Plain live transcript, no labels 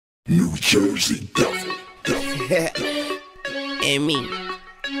New Jersey devil. And me,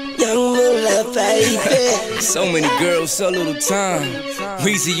 young little baby. So many girls, so little time.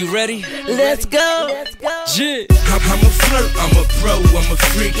 Weezy, you ready? Let's go. Yeah. I'm a flirt, I'm a pro, I'm a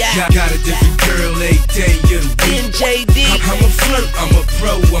freak. Got a different girl every day of the week. I'm a flirt, I'm a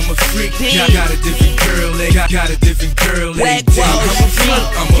pro, I'm a freak. Got a different girl, got a different girl every day. I'm a flirt,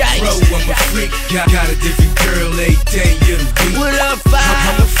 I'm a pro, I'm a freak. Got a different girl every day of the week. I'm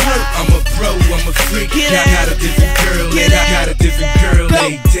a flirt, I'm a pro, I'm a freak. Got a different girl, got a different girl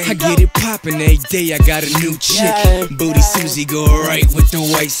every day. I get it poppin' every day, I got a new chick. Booty Susie go right with the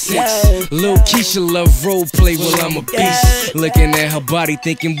white six. Lil' Keisha love role play while I'm a beast. Looking at her body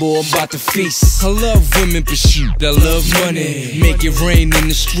thinking, boy, I'm about to feast. I love women pursuit, I love money. Make it rain in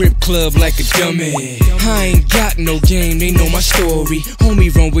the strip club like a dummy. I ain't got no game, they know my story.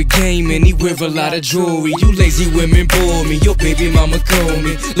 Homie run with game and he wear a lot of jewelry. You lazy women bore me, your baby mama call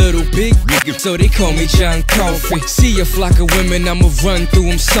me Little Big Nigga, so they call me John Coffee. See a flock of women, I'ma run through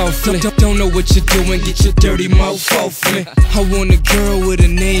them softly. Don't know what you're doing, get your dirty mouth off me. I want a girl with a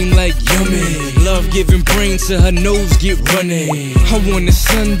name like Yummy. Love giving brain to her nose get running. I want a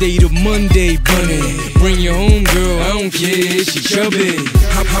Sunday to Monday bunny. Bring your home girl, I don't care, she chubby.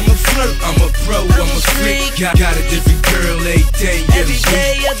 I'm a flirt, I'm a pro, I'm a freak. Got a different girl every day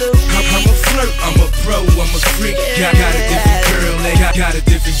of the week. I'm a flirt, I'm a pro, I'm a freak. Got a different girl, got a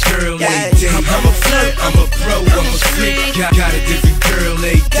different girl every day. I'm a flirt, I'm a pro, I'm a freak. Got a different girl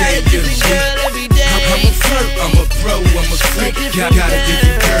every day of the week. I'm a flirt, I'm a pro, I'm a freak. Got a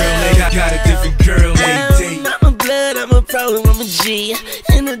different girl, got a different girl every day. I'm a blood, I'm a pro, I'm a G.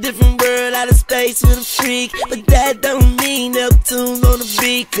 In a different world, out of space with a freak. But that don't mean Neptune's on the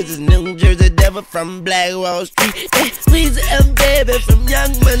beat. Cause it's New Jersey devil from Black Wall Street. Squeeze the F baby from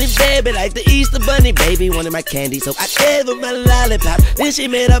Young Money baby. Like the Easter Bunny baby, wanted my candy. So I gave her my lollipop. Then she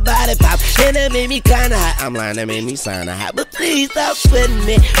made her body pop. And that made me kinda hot. I'm lying, that made me kinda hot. But please stop sweating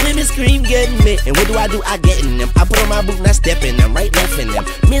me. Women scream getting me. And what do? I get in them. I put on my boot and I step in them. Right left in them.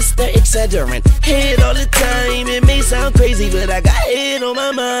 Mr. Exaggerant. Head all the time. It may sound crazy, but I got head on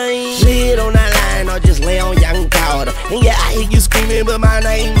my mind. Lay it on that line or just lay on young powder. And yeah, I hear you screaming, but my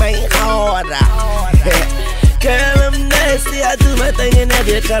name ain't harder. Girl, I'm nasty, I do my thing and now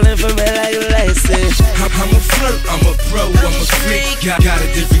you're calling for me like Lacey. I'm a flirt, I'm a pro, I'm a freak. Got a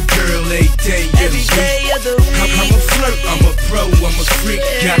different girl every day of the week. I'm a flirt, I'm a pro, I'm a freak.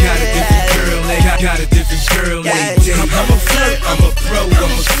 Got a different girl, got a different girl every day. I'm a flirt, I'm a pro,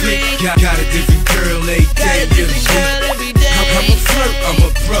 I'm a freak. Got a different girl every day of the week. I'm a flirt, I'm a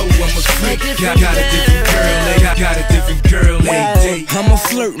pro, I'm a freak. Got a different girl, got a different girl every day. I'm a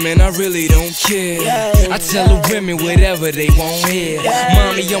flirt, man, I really don't care. I tell the women whatever they want here.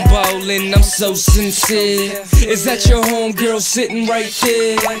 Mommy, I'm ballin', I'm so sincere. Is that your homegirl sitting right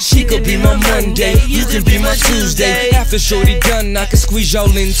there? She could be my Monday, you can be my Tuesday. After shorty done, I can squeeze y'all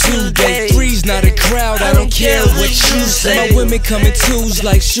in 2 days. Three's not a crowd, I don't care what you say. My women come in twos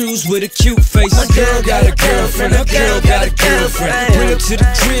like shoes with a cute face. My girl got a girlfriend, her girl got a girlfriend. Bring her to the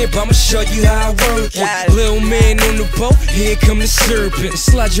crib, I'ma show you how I work it. Little man on the boat, here come the serpent.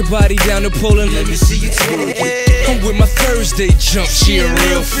 Slide your body down the pole and let me see you twerk it. I'm with my Thursday jump, she a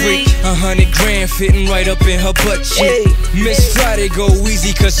real freak. 100 grand fitting right up in her butt cheek. Miss Friday go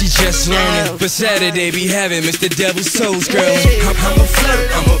easy cause she just learning. But Saturday be having Mr. Devil's toes curling. I'm a flirt,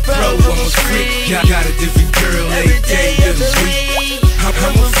 I'm a pro, I'm a freak. Got a different girl every day of the week.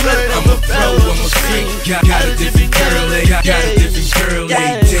 I'm a flirt, I'm a pro, I'm a freak. Got a different girl, got a different girl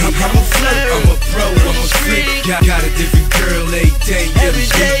every day. I'm a flirt, I'm a pro, I'm a freak. Got a different girl every day of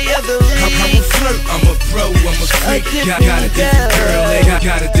the week. I'm a flirt, I'm a pro, I'm a freak. Got a different girl,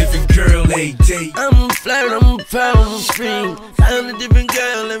 got a different girl every day. I'm a flirt, I'm a pro, I'm a freak. I'm a different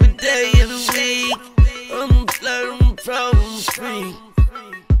girl every day of the week. I'm a flirt, I'm a pro, I'm a freak.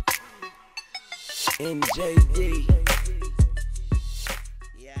 NJD.